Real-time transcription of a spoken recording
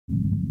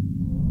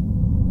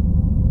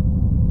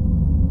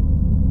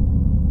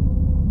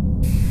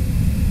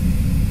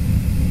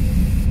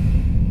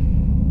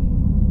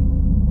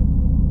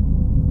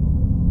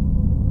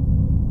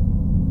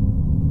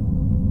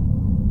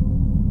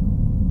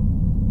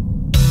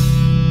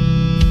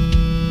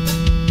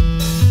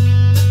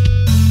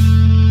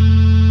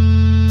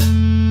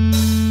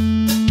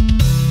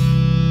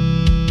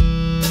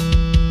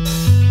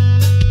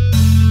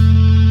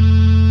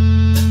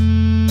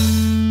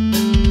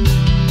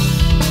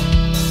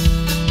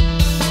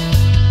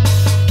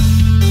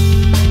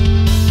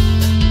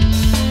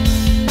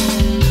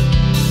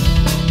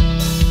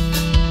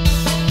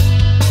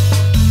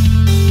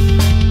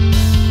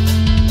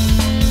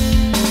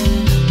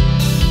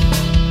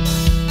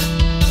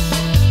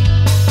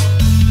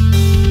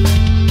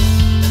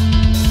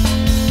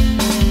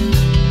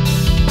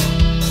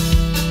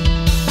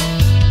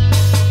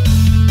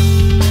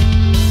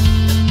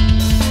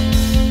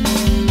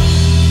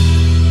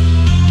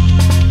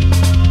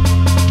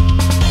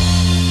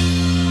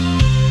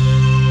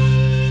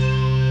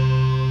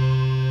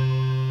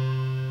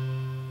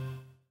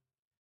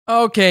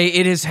Okay,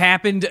 it has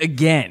happened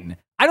again.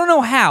 I don't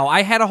know how.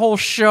 I had a whole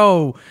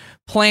show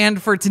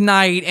planned for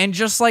tonight, and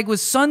just like with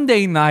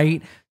Sunday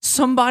night,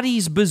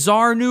 somebody's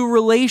bizarre new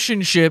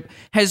relationship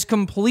has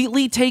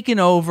completely taken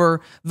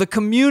over the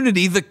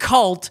community, the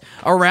cult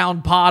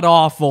around Pod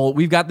Awful.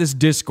 We've got this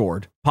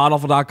Discord,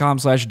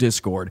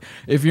 podawful.com/Discord.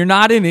 If you're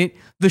not in it,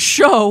 the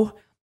show,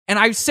 and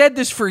I've said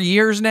this for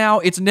years now,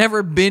 it's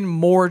never been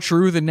more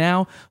true than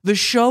now, the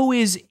show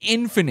is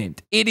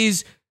infinite. It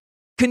is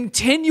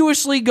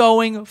continuously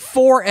going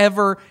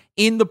forever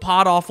in the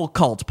Pod Awful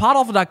cult.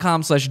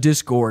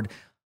 Podawful.com/Discord.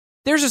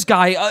 There's this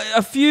guy,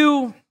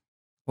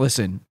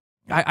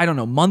 I don't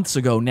know, months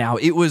ago now,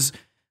 it was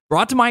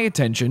brought to my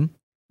attention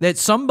that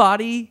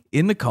somebody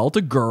in the cult,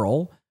 a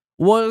girl,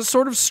 was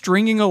sort of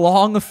stringing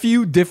along a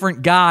few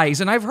different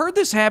guys. And I've heard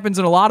this happens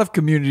in a lot of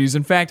communities.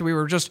 In fact, we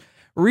were just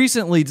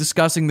recently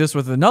discussing this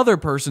with another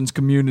person's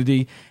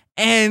community,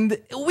 and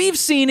we've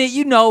seen it,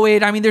 you know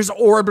it. I mean, there's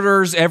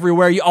orbiters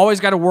everywhere. You always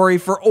got to worry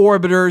for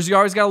orbiters. You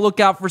always got to look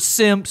out for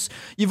simps.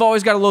 You've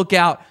always got to look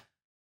out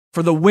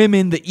for the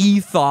women, the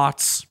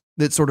e-thoughts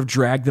that sort of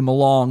drag them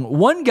along.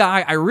 One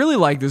guy, I really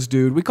like this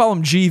dude. We call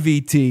him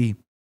GVT.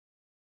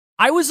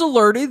 I was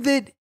alerted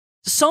that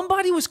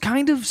somebody was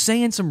kind of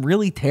saying some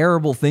really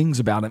terrible things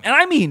about him. And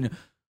I mean,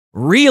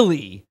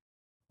 really,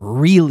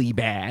 really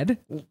bad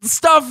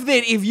stuff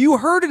that if you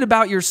heard it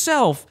about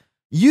yourself,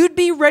 you'd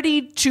be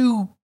ready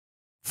to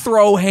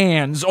throw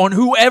hands on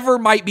whoever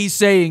might be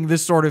saying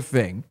this sort of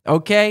thing,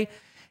 okay?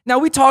 Now,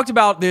 we talked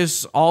about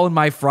this all in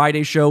my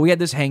Friday show. We had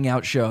this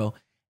hangout show,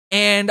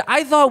 and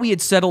I thought we had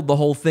settled the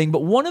whole thing,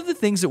 but one of the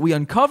things that we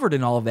uncovered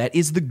in all of that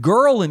is the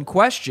girl in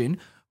question,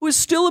 who is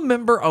still a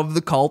member of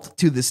the cult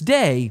to this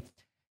day,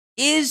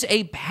 is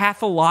a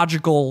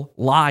pathological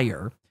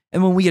liar.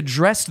 And when we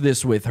addressed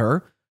this with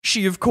her,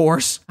 she, of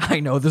course, I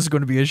know this is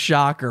going to be a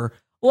shocker,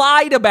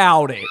 lied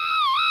about it.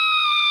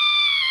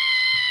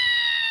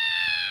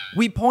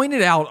 We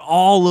pointed out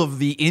all of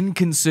the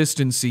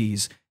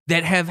inconsistencies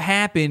that have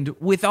happened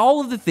with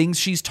all of the things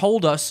she's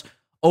told us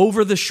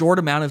over the short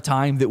amount of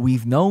time that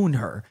we've known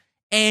her.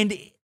 And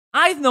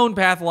I've known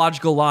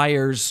pathological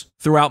liars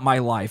throughout my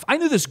life. I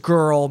knew this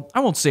girl,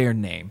 I won't say her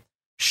name.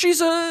 She's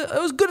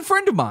a good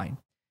friend of mine.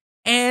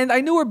 And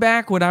I knew her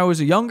back when I was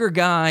a younger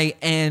guy,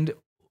 and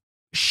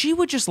she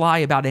would just lie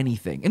about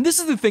anything. And this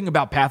is the thing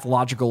about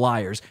pathological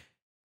liars.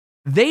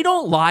 They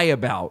don't lie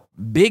about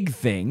big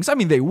things. I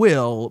mean, they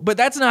will, but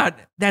that's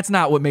not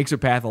what makes it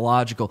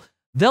pathological.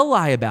 They'll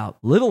lie about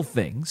little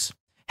things.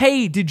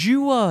 Hey, did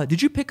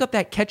you pick up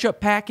that ketchup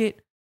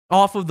packet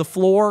off of the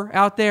floor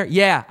out there?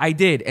 Yeah, I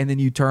did. And then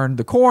you turn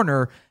the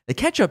corner, the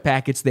ketchup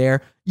packet's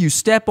there. You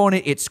step on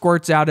it, it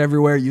squirts out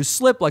everywhere. You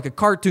slip like a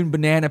cartoon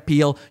banana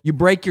peel. You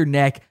break your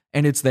neck,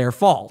 and it's their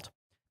fault.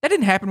 That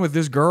didn't happen with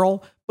this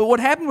girl, but what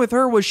happened with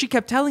her was she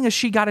kept telling us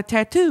she got a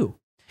tattoo.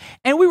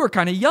 And we were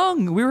kind of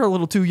young. We were a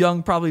little too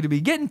young probably to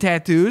be getting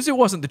tattoos. It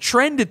wasn't the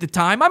trend at the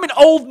time. I'm an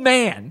old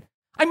man.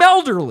 I'm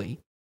elderly.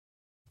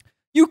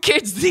 You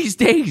kids these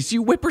days,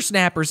 you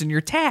whippersnappers and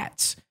your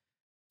tats.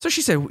 So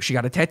she said she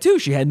got a tattoo.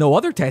 She had no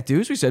other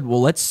tattoos. We said,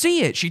 well, let's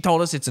see it. She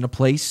told us it's in a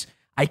place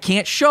I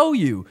can't show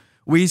you.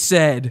 We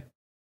said,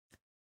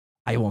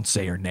 I won't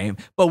say her name,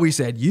 but we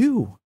said,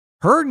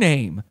 her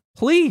name,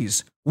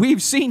 please.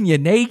 We've seen you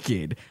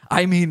naked.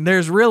 I mean,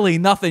 there's really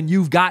nothing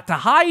you've got to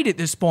hide at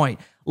this point.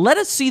 Let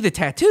us see the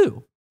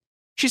tattoo.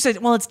 She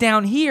said, well, it's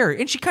down here.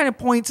 And she kind of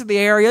points to the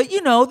area,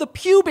 the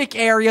pubic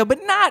area, but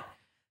not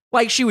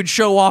like she would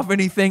show off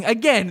anything,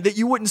 again, that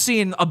you wouldn't see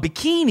in a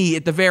bikini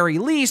at the very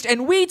least.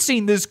 And we'd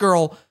seen this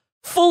girl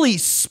fully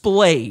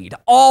splayed.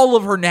 All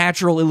of her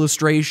natural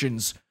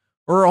illustrations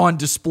were on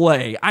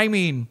display. I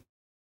mean,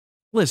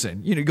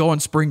 listen, go on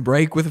spring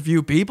break with a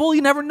few people.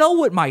 You never know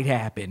what might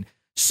happen.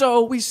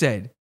 So we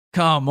said,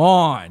 come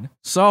on,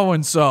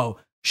 so-and-so.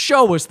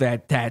 Show us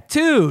that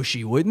tattoo.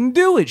 She wouldn't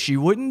do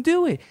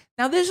it.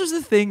 Now, this was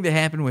the thing that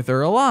happened with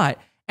her a lot.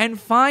 And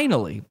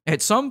finally,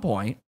 at some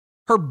point,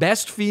 her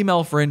best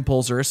female friend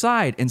pulls her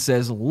aside and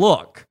says,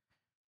 look,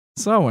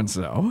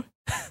 so-and-so,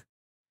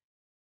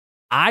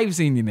 I've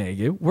seen you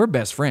naked. We're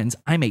best friends.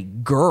 I'm a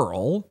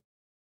girl.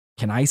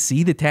 Can I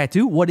see the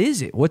tattoo? What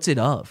is it? What's it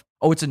of?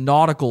 Oh, it's a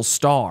nautical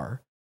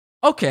star.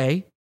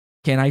 Okay,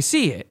 can I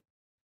see it?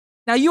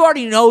 Now, you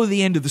already know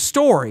the end of the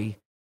story,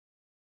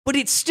 but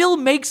it still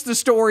makes the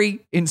story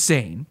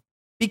insane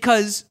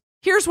because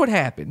here's what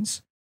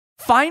happens.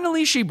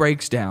 Finally, she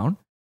breaks down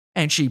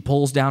and she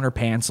pulls down her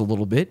pants a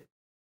little bit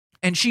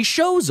and she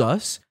shows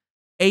us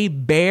a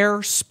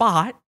bare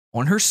spot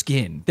on her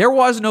skin. There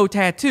was no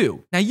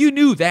tattoo. Now, you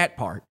knew that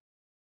part,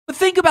 but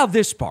think about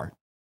this part.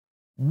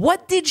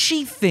 What did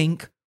she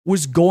think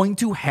was going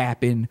to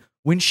happen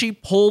when she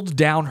pulled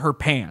down her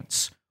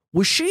pants?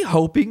 Was she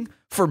hoping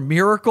for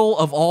miracle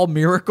of all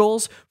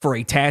miracles for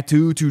a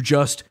tattoo to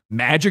just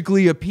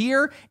magically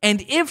appear?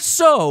 And if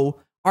so,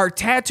 are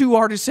tattoo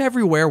artists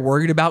everywhere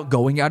worried about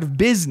going out of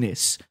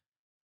business?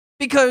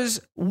 Because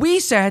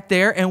we sat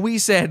there and we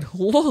said,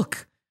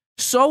 look,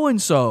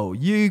 so-and-so,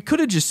 you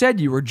could have just said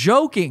you were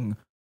joking.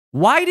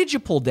 Why did you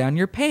pull down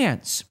your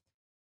pants?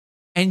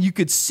 And you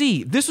could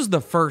see this was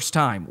the first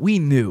time we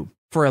knew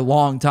for a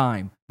long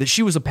time that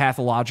she was a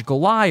pathological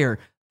liar.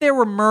 There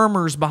were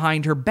murmurs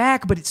behind her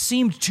back, but it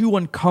seemed too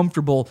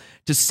uncomfortable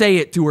to say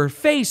it to her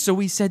face. So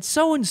we said,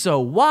 so-and-so,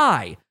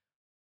 why?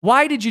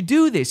 Why did you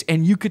do this?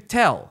 And you could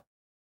tell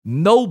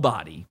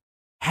nobody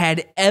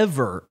had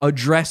ever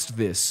addressed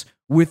this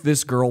with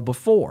this girl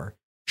before.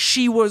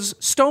 She was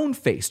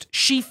stone-faced.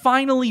 She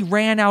finally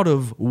ran out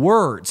of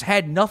words,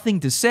 had nothing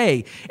to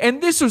say.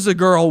 And this was a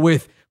girl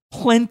with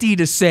plenty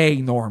to say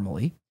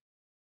normally.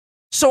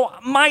 So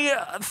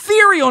my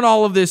theory on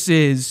all of this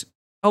is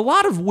a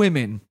lot of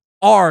women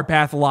are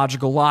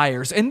pathological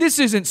liars. And this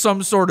isn't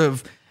some sort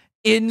of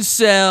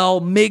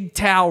incel,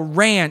 MGTOW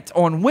rant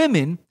on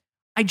women.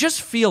 I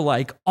just feel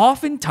like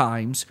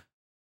oftentimes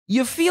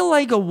you feel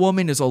like a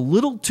woman is a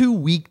little too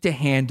weak to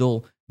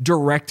handle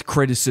direct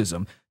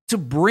criticism, to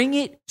bring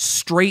it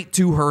straight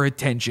to her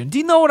attention. Do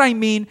you know what I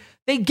mean?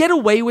 They get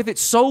away with it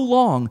so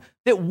long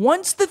that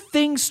once the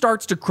thing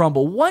starts to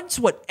crumble, once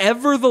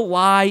whatever the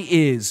lie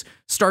is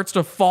starts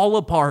to fall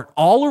apart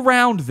all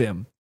around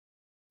them,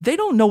 they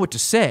don't know what to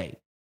say.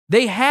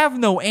 They have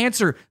no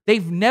answer.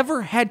 They've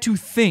never had to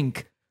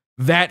think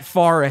that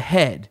far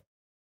ahead.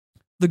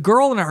 The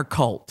girl in our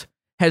cult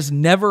has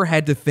never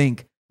had to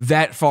think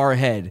that far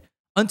ahead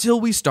until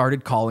we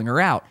started calling her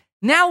out.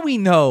 Now we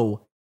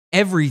know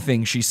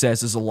everything she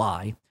says is a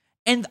lie.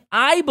 And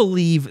I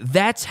believe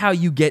that's how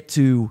you get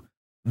to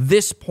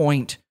this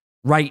point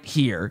right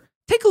here.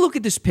 Take a look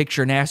at this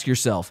picture and ask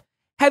yourself,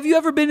 have you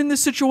ever been in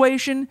this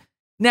situation?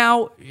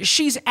 Now,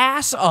 she's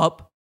ass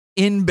up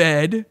in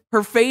bed,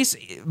 her face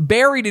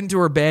buried into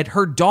her bed,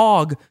 her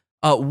dog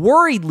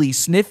worriedly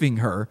sniffing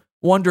her,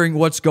 wondering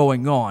what's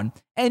going on.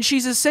 And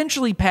she's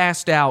essentially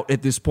passed out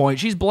at this point.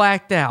 She's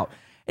blacked out.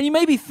 And you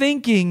may be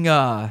thinking,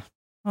 oh,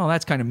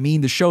 that's kind of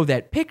mean to show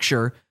that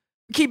picture.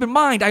 Keep in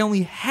mind, I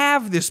only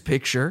have this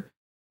picture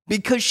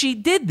because she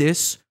did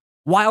this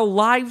while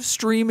live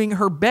streaming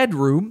her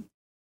bedroom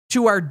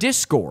to our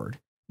Discord.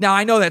 Now,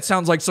 I know that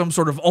sounds like some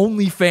sort of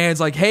OnlyFans,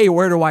 like, hey,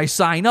 where do I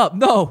sign up?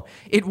 No,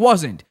 it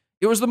wasn't.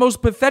 It was the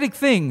most pathetic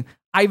thing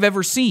I've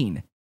ever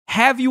seen.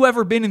 Have you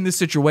ever been in this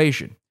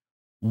situation?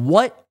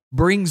 What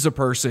brings a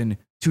person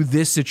to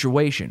this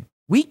situation?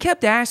 We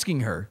kept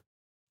asking her,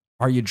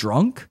 are you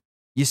drunk?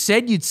 You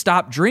said you'd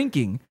stop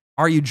drinking.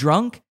 Are you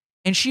drunk?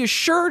 And she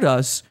assured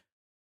us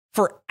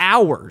for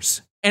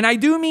hours, and I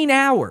do mean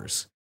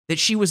hours, that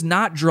she was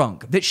not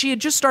drunk, that she had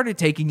just started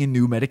taking a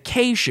new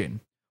medication.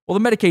 Well,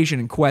 the medication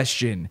in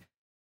question,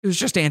 it was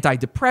just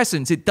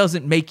antidepressants. It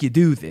doesn't make you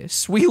do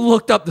this. We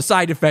looked up the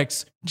side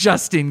effects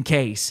just in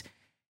case.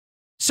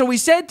 So we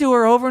said to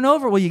her over and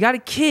over, well, you got a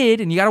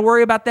kid and you got to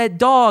worry about that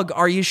dog.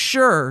 Are you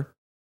sure?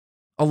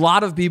 A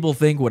lot of people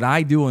think what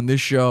I do on this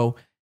show,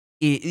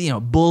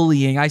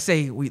 bullying. I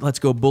say, let's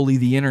go bully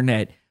the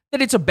internet,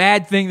 that it's a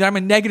bad thing, that I'm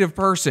a negative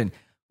person.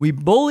 We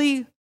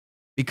bully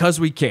because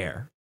we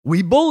care.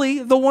 We bully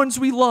the ones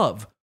we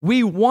love.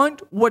 We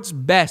want what's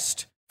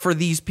best for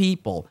these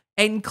people.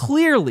 And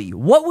clearly,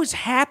 what was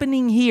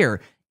happening here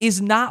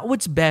is not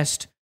what's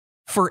best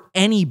for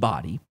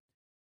anybody.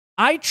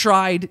 I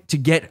tried to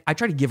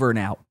give her an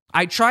out.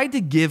 I tried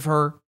to give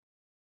her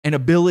an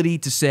ability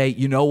to say,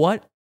 you know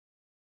what?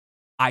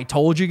 I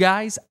told you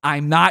guys,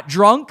 I'm not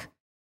drunk,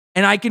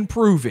 and I can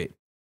prove it.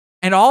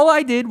 And all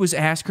I did was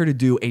ask her to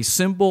do a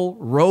simple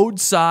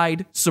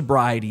roadside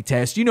sobriety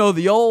test. You know,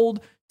 the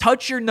old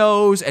touch your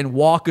nose and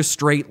walk a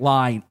straight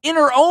line in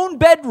her own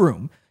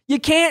bedroom. You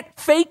can't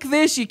fake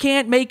this. You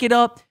can't make it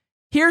up.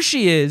 Here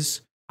she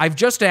is. I've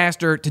just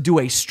asked her to do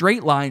a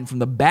straight line from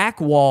the back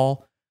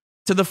wall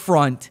to the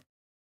front.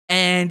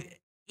 And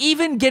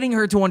even getting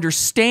her to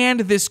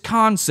understand this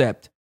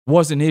concept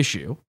was an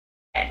issue.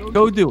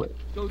 Go do it.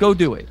 Go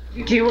do it.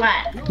 Do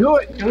what? Do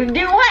it.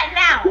 Do what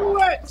now? Do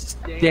it.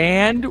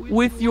 Stand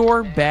with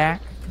your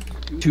back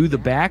to the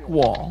back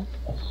wall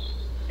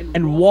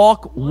and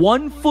walk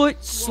 1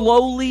 foot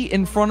slowly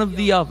in front of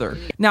the other.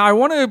 Now, I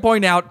want to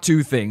point out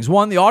two things.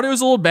 One, the audio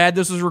is a little bad.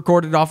 This was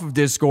recorded off of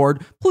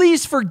Discord.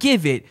 Please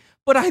forgive it,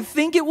 but I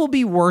think it will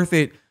be worth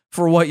it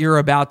for what you're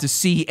about to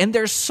see. And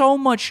there's so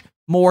much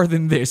more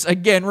than this.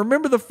 Again,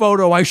 remember the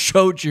photo I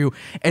showed you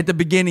at the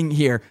beginning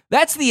here.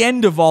 That's the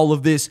end of all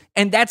of this,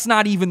 and that's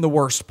not even the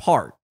worst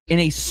part. In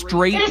a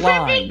straight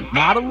line,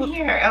 not a little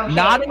dance,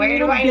 not a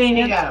little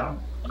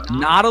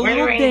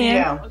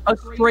dance, a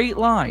straight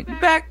line.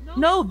 Back,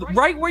 no,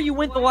 right where you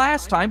went the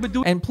last time, but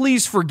and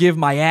please forgive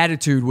my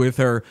attitude with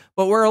her,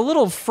 but we're a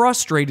little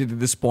frustrated at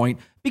this point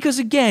because,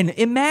 again,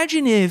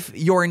 imagine if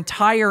your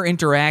entire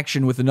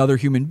interaction with another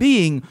human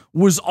being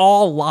was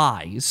all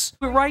lies.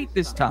 We're right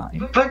this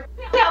time. But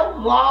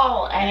a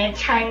wall and a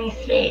tiny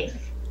space.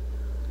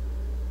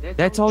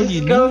 That's all Just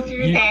you go need.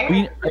 through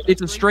there.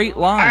 It's a straight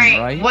line,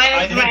 right?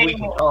 I think we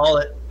can call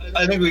it.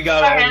 I think we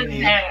got all we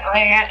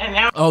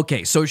need.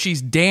 Okay, so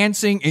she's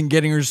dancing and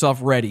getting herself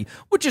ready,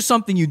 which is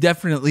something you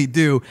definitely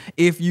do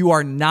if you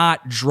are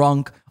not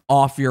drunk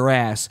off your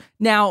ass.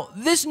 Now,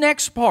 this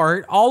next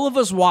part, all of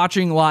us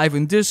watching live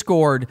in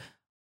Discord,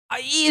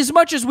 as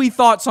much as we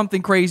thought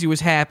something crazy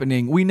was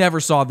happening, we never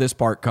saw this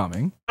part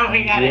coming. Oh,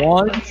 we got it.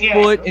 One Let's hear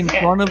foot it. in Let's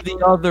hear front it. of the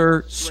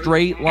other,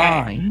 straight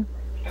line.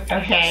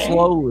 Okay.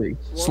 Slowly.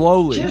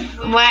 Just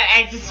what?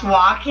 I just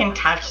walk and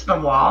touch the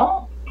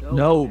wall?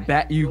 No,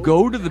 you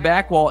go to the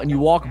back wall and you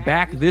walk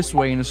back this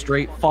way in a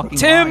straight fucking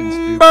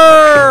line.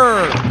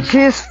 Timber!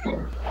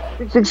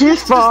 Did she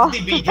fall? This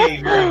is the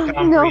behavior and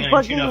No comprehension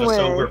fucking of a way.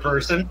 sober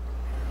person.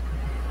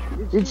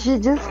 Did she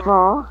just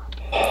fall?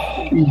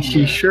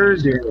 She sure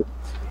did.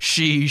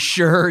 She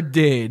sure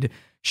did.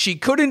 She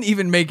couldn't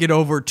even make it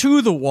over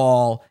to the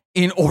wall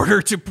in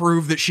order to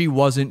prove that she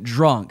wasn't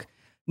drunk.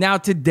 Now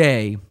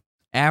today,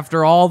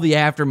 after all the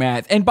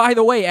aftermath, and by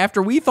the way,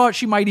 after we thought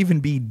she might even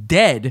be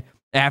dead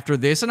after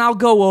this, and I'll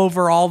go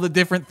over all the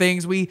different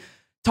things we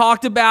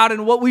talked about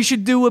and what we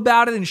should do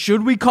about it, and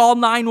should we call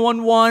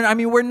 911? I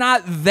mean, we're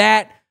not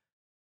that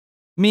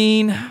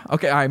mean.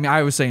 Okay, I mean,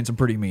 I was saying some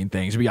pretty mean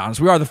things, to be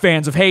honest. We are the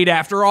fans of hate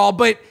after all,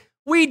 but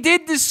we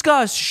did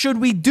discuss, should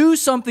we do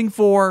something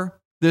for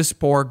this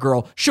poor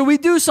girl? Should we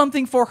do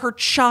something for her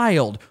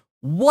child?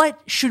 What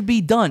should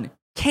be done?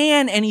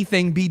 Can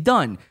anything be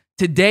done?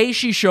 Today,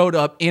 she showed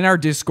up in our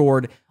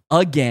Discord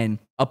again,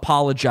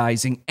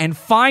 apologizing, and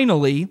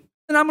finally,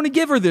 and I'm going to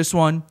give her this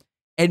one,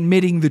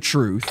 admitting the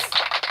truth.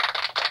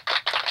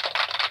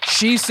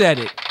 She said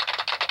it.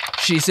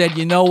 She said,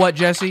 you know what,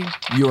 Jesse?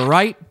 You were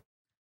right.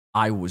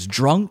 I was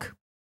drunk.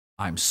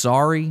 I'm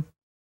sorry.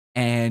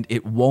 And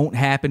it won't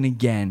happen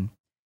again.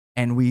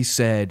 And we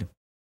said,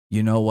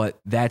 you know what?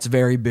 That's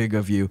very big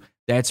of you.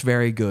 That's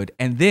very good.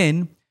 And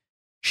then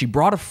she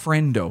brought a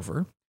friend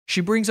over.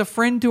 She brings a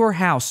friend to her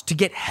house to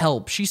get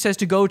help. She says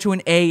to go to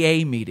an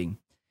AA meeting.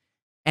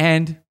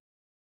 And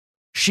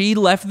she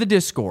left the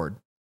Discord.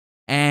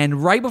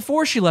 And right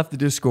before she left the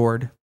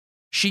Discord,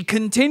 she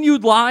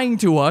continued lying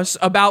to us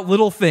about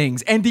little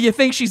things. And do you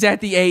think she's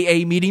at the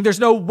AA meeting? There's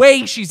no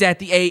way she's at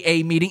the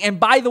AA meeting. And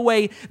by the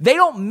way, they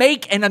don't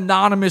make an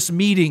anonymous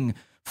meeting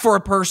for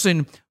a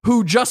person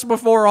who just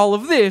before all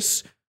of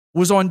this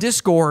was on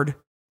Discord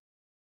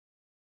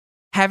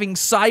having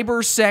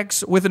cyber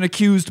sex with an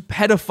accused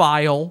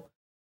pedophile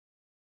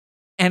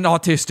and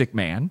autistic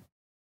man.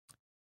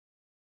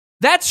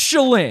 That's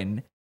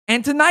Shalyn.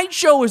 And tonight's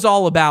show is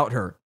all about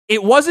her.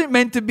 It wasn't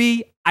meant to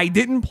be. I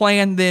didn't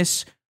plan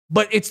this.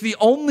 But it's the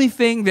only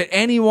thing that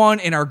anyone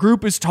in our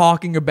group is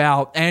talking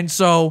about. And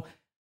so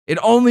it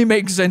only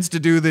makes sense to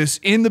do this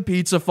in the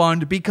Pizza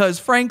Fund because,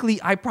 frankly,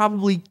 I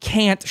probably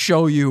can't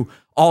show you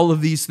all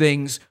of these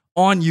things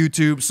on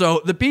YouTube.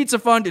 So the Pizza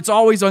Fund, it's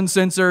always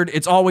uncensored.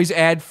 It's always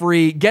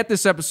ad-free. Get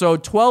this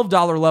episode,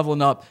 $12 level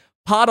and up,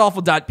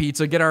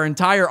 podawful.pizza. Get our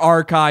entire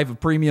archive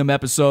of premium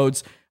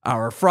episodes,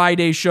 our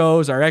Friday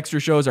shows, our extra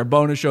shows, our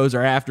bonus shows,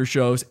 our after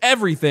shows,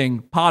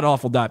 everything,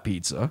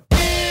 podawful.pizza.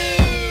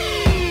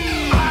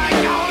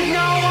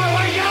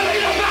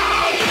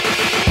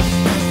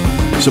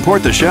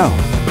 Support the show.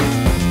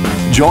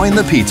 Join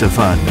the Pizza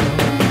Fund.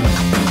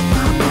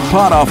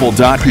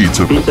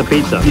 Podawful.pizza.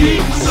 Pizza.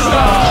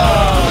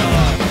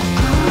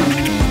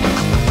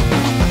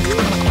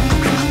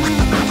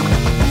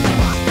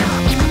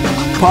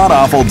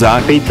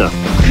 Podawful.pizza.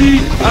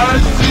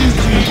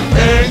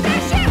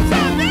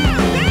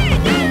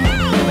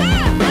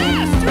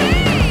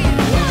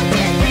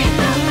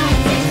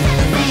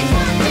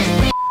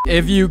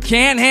 If you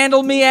can't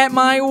handle me at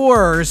my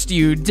worst,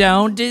 you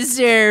don't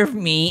deserve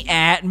me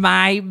at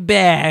my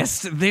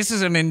best. This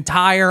is an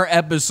entire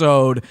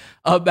episode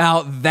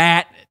about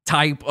that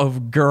type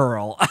of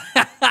girl.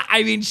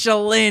 I mean,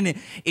 Shalyn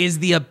is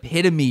the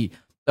epitome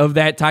of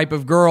that type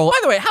of girl. By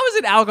the way, how is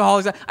it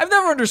Alcoholics? I've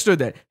never understood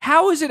that.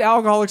 How is it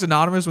Alcoholics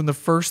Anonymous when the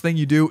first thing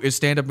you do is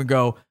stand up and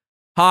go,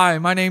 hi,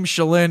 my name's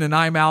Shalyn and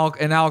I'm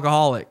an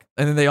alcoholic.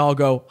 And then they all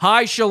go,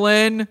 hi,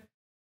 Shalyn.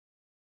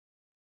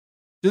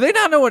 Do they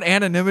not know what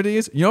anonymity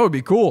is? You know, it would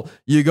be cool.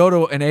 You go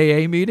to an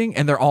AA meeting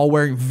and they're all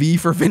wearing V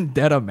for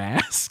Vendetta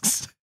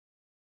masks.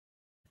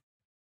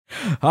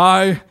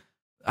 Hi,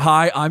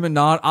 I'm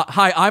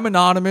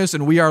anonymous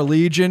and we are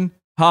Legion.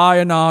 Hi,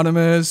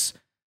 Anonymous.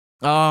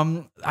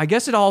 I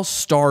guess it all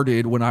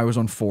started when I was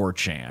on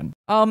 4chan.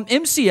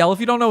 MCL, if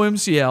you don't know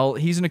MCL,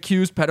 he's an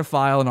accused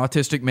pedophile and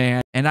autistic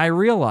man. And I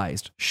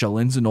realized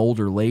Shalyn's an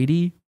older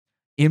lady.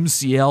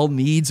 MCL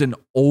needs an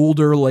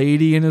older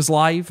lady in his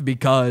life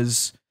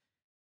because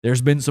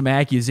there's been some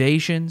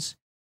accusations.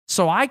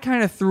 So I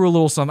kind of threw a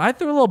little something. I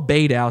threw a little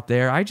bait out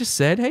there. I just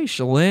said, hey,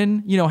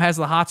 Shalyn, has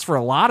the hots for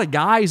a lot of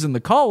guys in the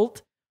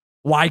cult.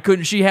 Why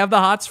couldn't she have the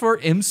hots for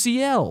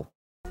MCL?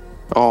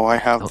 Oh, I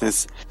have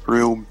this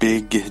real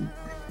big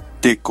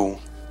dickle.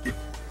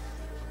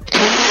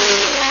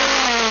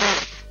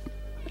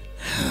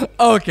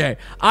 Okay,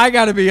 I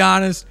gotta be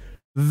honest.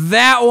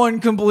 That one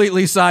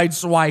completely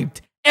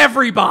sideswiped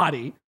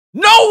everybody.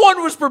 No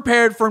one was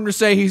prepared for him to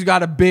say he's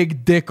got a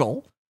big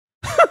dickle.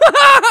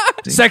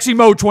 Sexy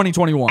Mode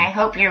 2021. I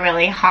hope you're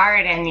really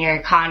hard and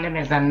your condom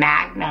is a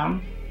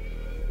Magnum.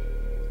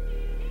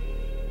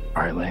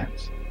 All right,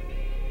 Lance.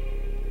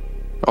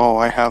 Oh,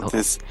 I have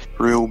this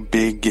real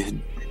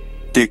big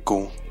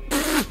dickle.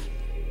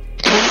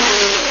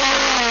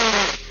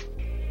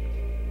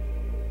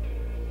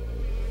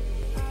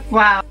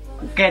 Well,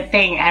 good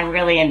thing I'm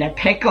really into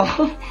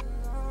pickles.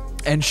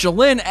 And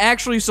Shalyn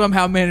actually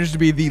somehow managed to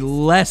be the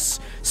less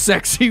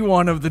sexy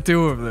one of the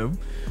two of them.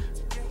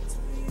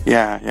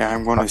 Yeah,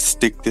 I'm gonna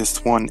stick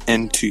this one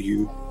into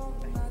you.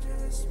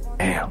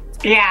 Damn.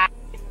 Yeah.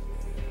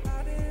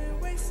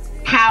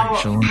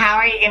 How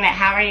are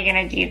you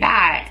gonna do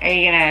that? Are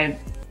you gonna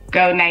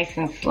go nice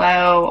and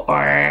slow,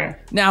 or?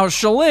 Now,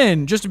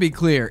 Shalyn, just to be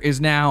clear,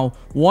 is now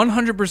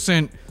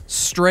 100%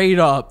 straight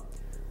up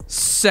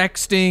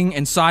sexting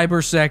and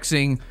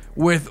cyber-sexing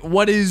with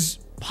what is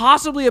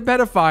possibly a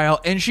pedophile,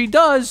 and she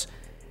does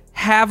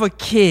have a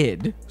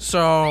kid.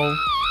 So,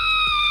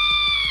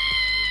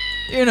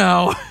 you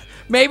know,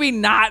 maybe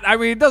not. I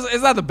mean,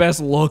 it's not the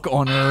best look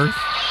on earth.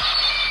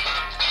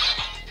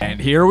 And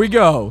here we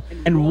go.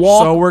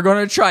 So we're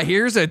going to try.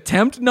 Here's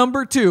attempt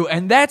number 2.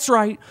 And that's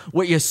right.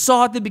 What you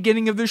saw at the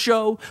beginning of the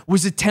show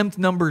was attempt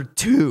number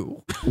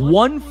 2.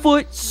 1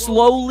 foot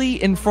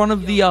slowly in front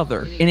of the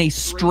other in a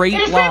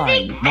straight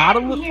line. Not a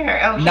little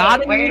dance.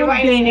 Not a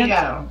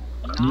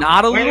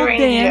little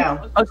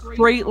dance. A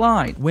straight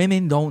line.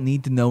 Women don't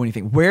need to know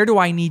anything. Where do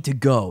I need to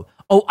go?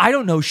 Oh, I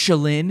don't know,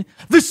 Shalyn.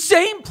 The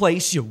same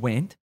place you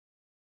went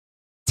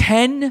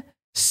 10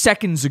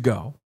 seconds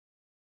ago.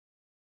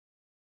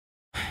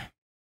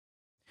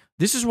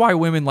 This is why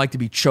women like to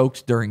be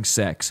choked during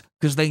sex,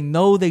 because they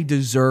know they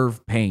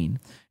deserve pain.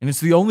 And it's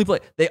the only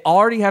place. They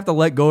already have to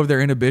let go of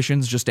their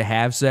inhibitions just to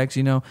have sex,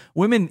 you know?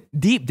 Women,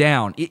 deep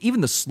down, even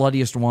the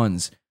sluttiest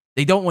ones,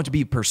 they don't want to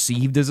be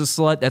perceived as a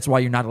slut. That's why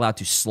you're not allowed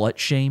to slut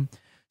shame.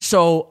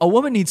 So a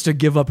woman needs to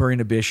give up her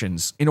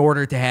inhibitions in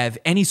order to have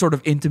any sort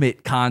of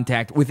intimate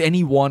contact with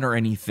anyone or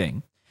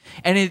anything.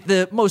 And at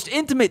the most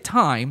intimate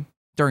time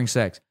during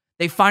sex,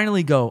 they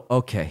finally go,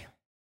 okay,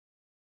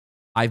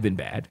 I've been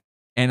bad.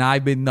 And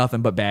I've been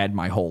nothing but bad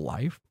my whole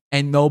life.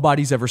 And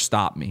nobody's ever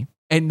stopped me.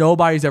 And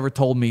nobody's ever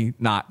told me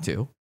not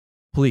to.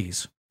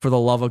 Please, for the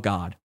love of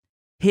God,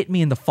 hit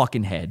me in the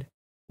fucking head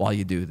while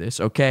you do this,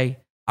 okay?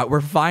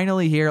 We're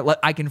finally here.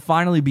 I can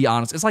finally be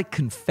honest. It's like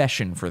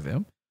confession for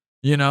them,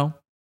 you know?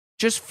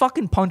 Just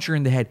fucking punch her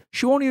in the head.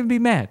 She won't even be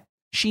mad.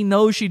 She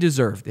knows she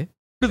deserved it.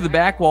 To the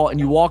back wall and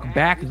you walk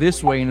back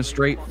this way in a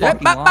straight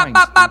fucking line. You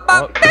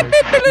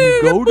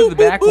go to the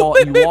back wall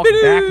and you walk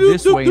back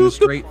this way in a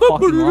straight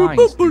fucking line.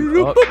 You go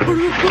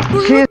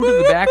to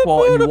the back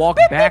wall and you walk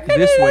back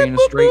this way in a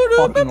straight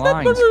fucking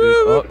line.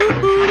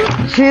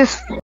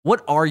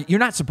 What are you? You're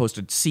not supposed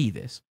to see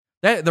this.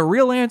 The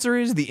real answer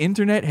is the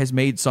internet has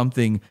made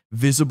something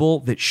visible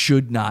that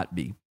should not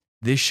be.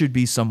 This should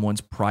be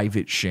someone's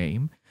private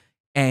shame.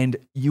 And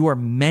you are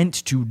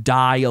meant to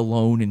die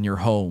alone in your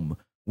home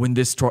when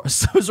this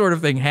sort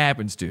of thing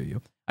happens to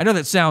you. I know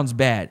that sounds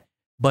bad,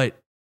 but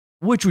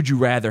which would you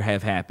rather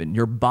have happen?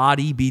 Your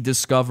body be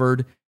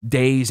discovered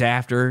days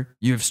after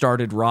you've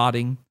started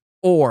rotting,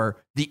 or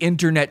the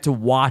internet to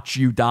watch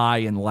you die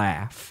and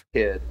laugh?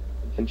 Kid.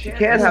 And she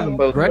can't have them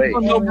both ways.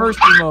 No mercy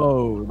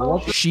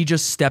mode. She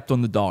just stepped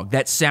on the dog.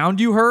 That sound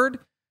you heard,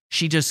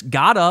 she just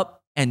got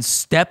up and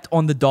stepped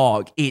on the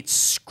dog. It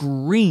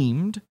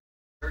screamed.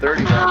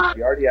 31.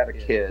 She already had a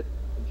kid.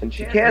 And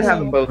she can't have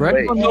them both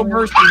ways. No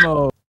mercy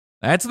mode.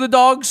 That's the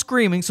dog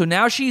screaming. So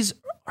now she's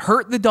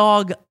hurt the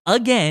dog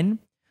again.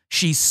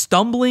 She's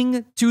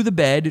stumbling to the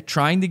bed,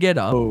 trying to get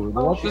up.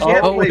 She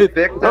can't play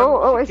victim.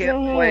 It's she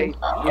can't in play.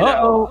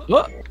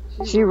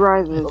 She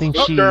rises. I think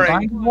she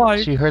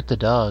hurt the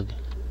dog.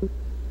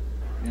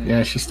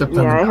 Yeah, she stepped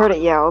on Yeah, I the heard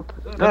it yelp.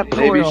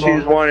 Maybe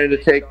she's wanting to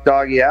take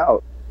Doggy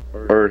out.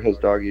 Or has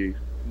Doggy...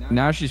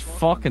 Now she's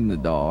fucking the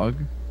dog.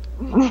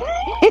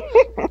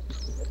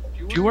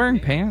 She wearing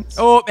pants?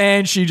 Oh,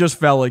 and she just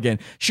fell again.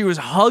 She was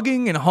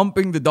hugging and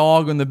humping the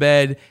dog on the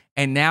bed,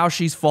 and now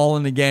she's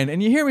fallen again.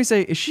 And you hear me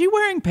say, is she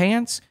wearing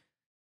pants?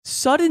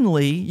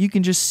 Suddenly, you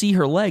can just see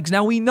her legs.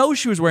 Now, we know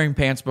she was wearing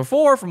pants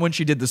before from when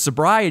she did the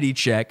sobriety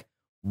check.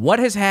 What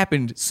has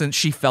happened since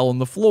she fell on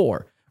the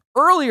floor?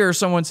 Earlier,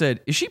 someone said,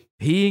 is she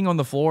peeing on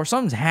the floor?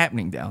 Something's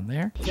happening down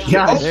there.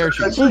 Yeah, there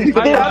she is. She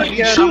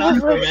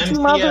was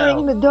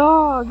smothering the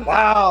dog.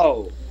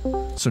 Wow.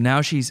 So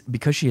now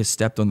because she has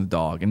stepped on the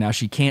dog and now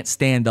she can't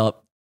stand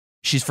up,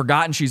 she's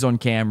forgotten she's on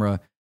camera.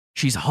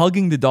 She's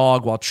hugging the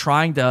dog while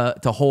trying to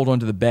hold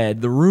onto the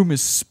bed. The room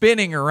is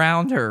spinning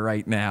around her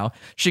right now.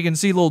 She can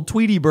see little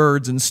Tweety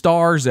birds and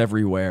stars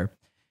everywhere.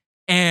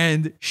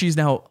 And she's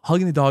now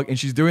hugging the dog and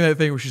she's doing that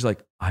thing where she's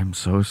like, I'm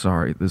so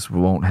sorry. This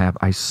won't happen.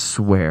 I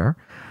swear.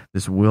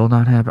 This will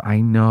not happen.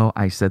 I know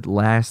I said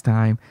last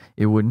time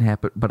it wouldn't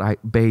happen, but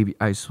baby,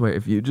 I swear,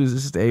 if you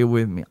just stay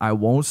with me, I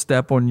won't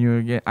step on you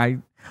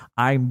again.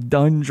 I'm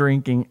done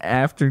drinking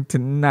after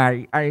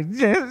tonight. Bye-bye.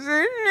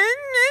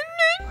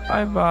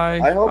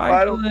 I hope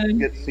Bye, I don't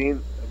get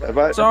seen.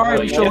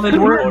 Sorry,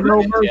 Shalyn, we're in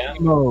no mercy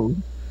mode.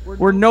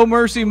 We're no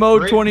mercy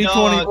mode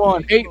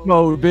 2021. 8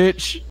 mode,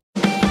 bitch.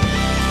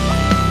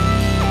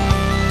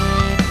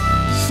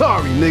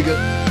 Sorry, nigga.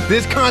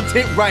 This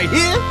content right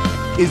here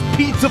is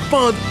Pizza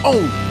Fun's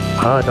own.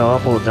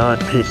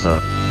 Pineapple.pizza.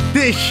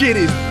 This shit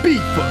is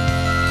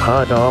beefer.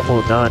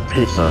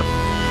 Pineapple.pizza.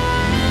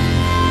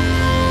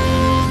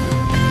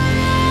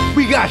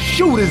 We got got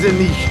shooters in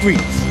these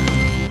streets.